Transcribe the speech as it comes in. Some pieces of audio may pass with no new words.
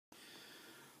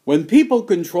When people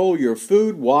control your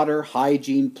food, water,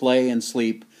 hygiene, play, and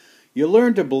sleep, you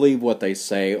learn to believe what they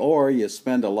say, or you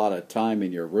spend a lot of time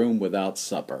in your room without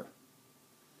supper.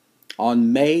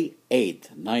 On May 8th,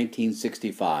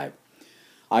 1965,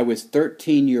 I was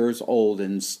 13 years old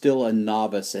and still a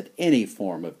novice at any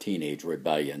form of teenage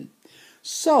rebellion.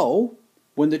 So,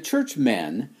 when the church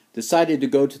men decided to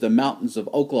go to the mountains of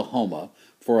Oklahoma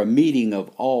for a meeting of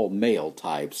all male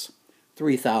types,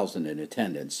 3,000 in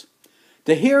attendance,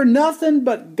 to hear nothing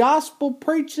but gospel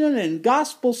preaching and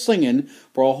gospel singing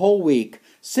for a whole week,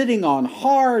 sitting on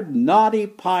hard, knotty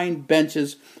pine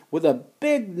benches with a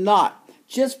big knot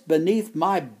just beneath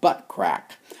my butt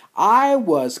crack, I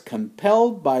was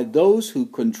compelled by those who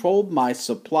controlled my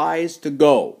supplies to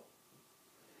go.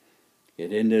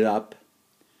 It ended up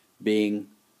being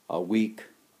a week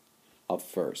of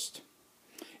first.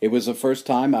 It was the first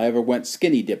time I ever went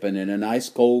skinny dipping in an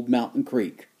ice-cold mountain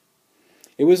creek.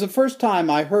 It was the first time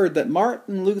I heard that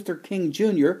Martin Luther King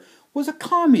Jr. was a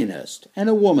communist and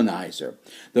a womanizer.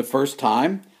 The first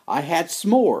time I had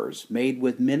s'mores made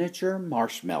with miniature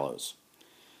marshmallows.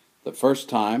 The first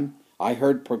time I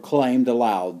heard proclaimed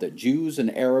aloud that Jews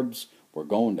and Arabs were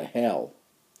going to hell.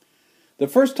 The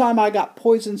first time I got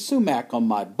poison sumac on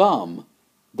my bum,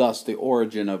 thus the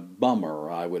origin of bummer,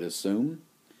 I would assume.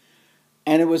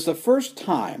 And it was the first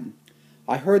time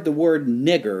I heard the word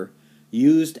nigger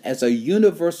used as a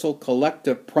universal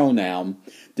collective pronoun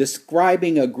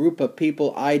describing a group of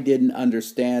people I didn't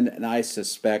understand, and I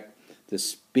suspect the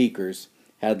speakers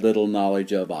had little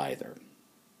knowledge of either.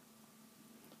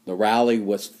 The rally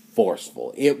was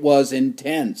forceful. It was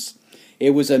intense.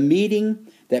 It was a meeting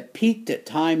that peaked at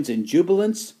times in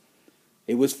jubilance.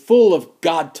 It was full of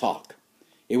God talk.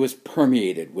 It was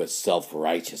permeated with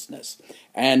self-righteousness.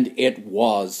 And it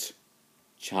was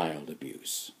child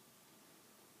abuse.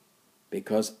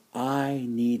 Because I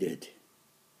needed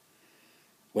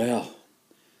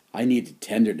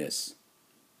tenderness.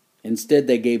 Instead,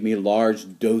 they gave me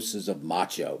large doses of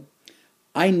macho.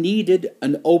 I needed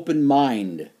an open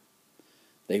mind.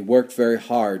 They worked very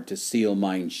hard to seal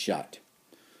mine shut.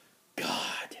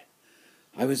 God,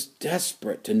 I was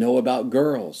desperate to know about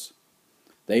girls.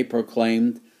 They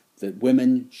proclaimed that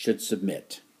women should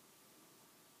submit.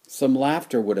 Some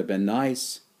laughter would have been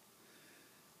nice.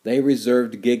 They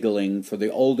reserved giggling for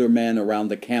the older men around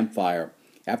the campfire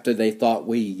after they thought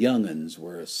we young'uns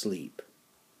were asleep.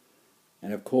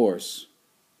 And of course,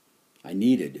 I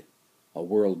needed a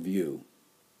worldview.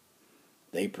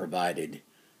 They provided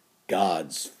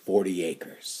God's 40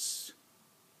 acres.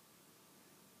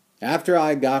 After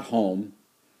I got home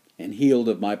and healed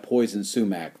of my poison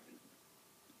sumac,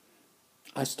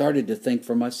 I started to think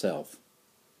for myself.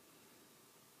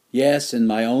 Yes, in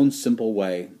my own simple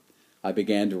way, I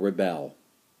began to rebel.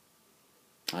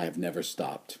 I have never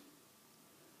stopped.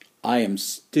 I am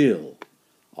still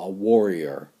a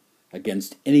warrior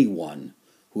against anyone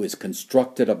who has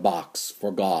constructed a box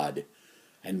for God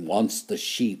and wants the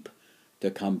sheep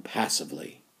to come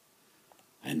passively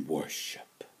and worship.